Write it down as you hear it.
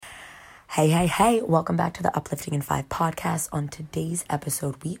Hey, welcome back to the Uplifting in 5 podcast. On today's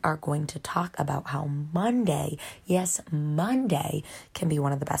episode, we are going to talk about how Monday, yes, Monday can be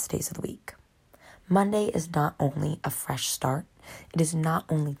one of the best days of the week. Monday is not only a fresh start, it is not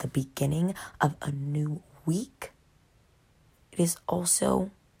only the beginning of a new week, it is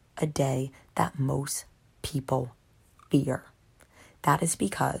also a day that most people fear. That is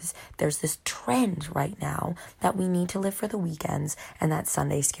because there's this trend right now that we need to live for the weekends and that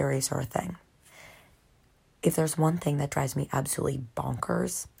Sunday scaries are a thing. If there's one thing that drives me absolutely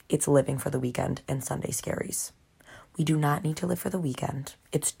bonkers, it's living for the weekend and Sunday scaries. We do not need to live for the weekend.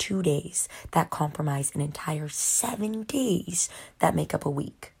 It's 2 days that compromise an entire 7 days that make up a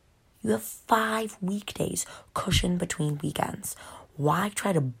week. You have 5 weekdays cushioned between weekends. Why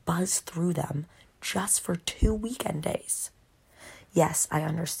try to buzz through them just for 2 weekend days? Yes, I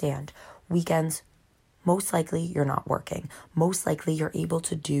understand. Weekends, most likely you're not working. Most likely you're able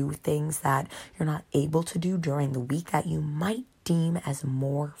to do things that you're not able to do during the week that you might deem as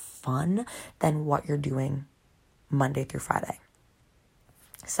more fun than what you're doing Monday through Friday.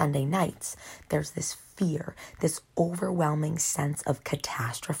 Sunday nights, there's this fear, this overwhelming sense of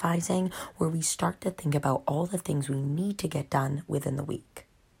catastrophizing where we start to think about all the things we need to get done within the week.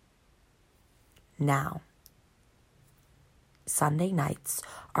 Now, Sunday nights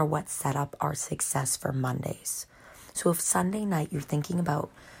are what set up our success for Mondays. So if Sunday night you're thinking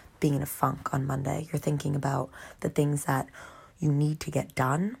about being in a funk on Monday, you're thinking about the things that you need to get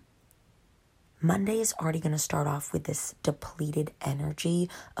done, Monday is already going to start off with this depleted energy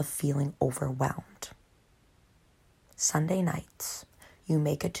of feeling overwhelmed. Sunday nights, you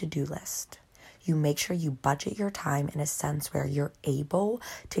make a to-do list. You make sure you budget your time in a sense where you're able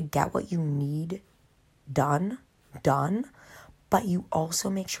to get what you need done, but you also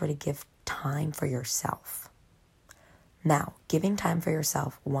make sure to give time for yourself. Now, giving time for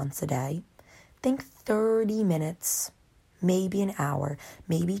yourself once a day, think 30 minutes, maybe an hour,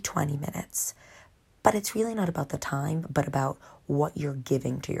 maybe 20 minutes. But it's really not about the time, but about what you're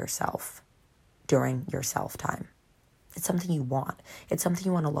giving to yourself during your self time. It's something you want. It's something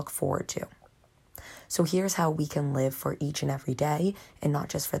you want to look forward to. So here's how we can live for each and every day and not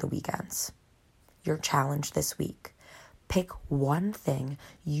just for the weekends. Your challenge this week. Pick one thing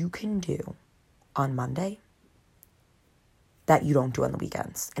you can do on Monday that you don't do on the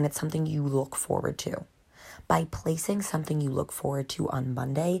weekends. And it's something you look forward to. By placing something you look forward to on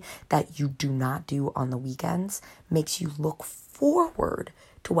Monday that you do not do on the weekends makes you look forward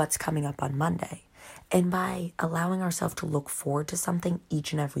to what's coming up on Monday. And by allowing ourselves to look forward to something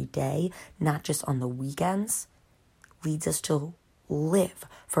each and every day, not just on the weekends, leads us to live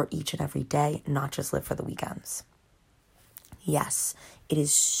for each and every day, not just live for the weekends. Yes, it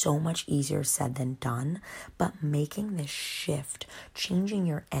is so much easier said than done, but making this shift, changing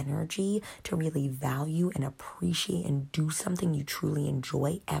your energy to really value and appreciate and do something you truly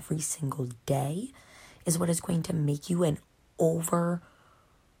enjoy every single day is what is going to make you an overarching,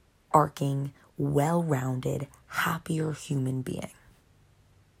 well-rounded, happier human being.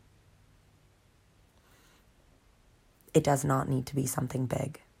 It does not need to be something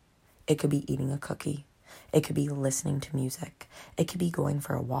big. It could be eating a cookie. It could be listening to music. It could be going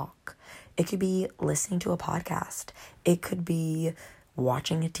for a walk. It could be listening to a podcast. It could be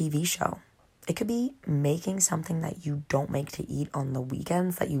watching a TV show. It could be making something that you don't make to eat on the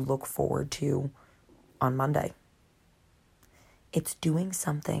weekends that you look forward to on Monday. It's doing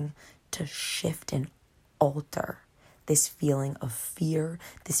something to shift and alter this feeling of fear,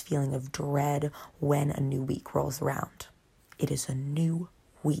 this feeling of dread when a new week rolls around. It is a new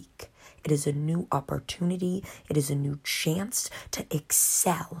week. It is a new opportunity. It is a new chance to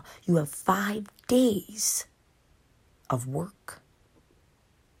excel. You have 5 days of work,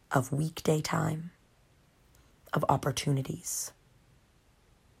 of weekday time, of opportunities.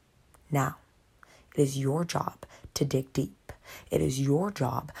 Now, it is your job to dig deep. It is your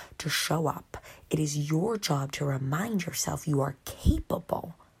job to show up. It is your job to remind yourself you are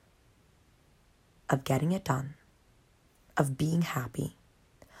capable of getting it done, of being happy,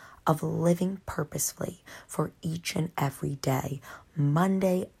 of living purposefully for each and every day,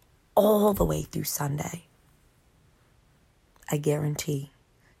 Monday all the way through Sunday. I guarantee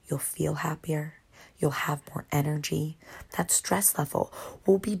you'll feel happier, you'll have more energy, that stress level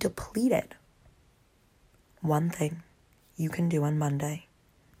will be depleted. One thing you can do on Monday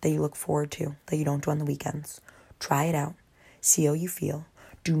that you look forward to, that you don't do on the weekends, try it out, see how you feel,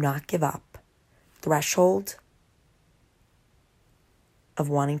 do not give up. Threshold of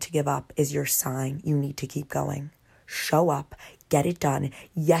wanting to give up is your sign you need to keep going. Show up, get it done.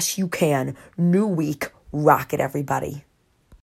 Yes, you can. New week, rock it, everybody.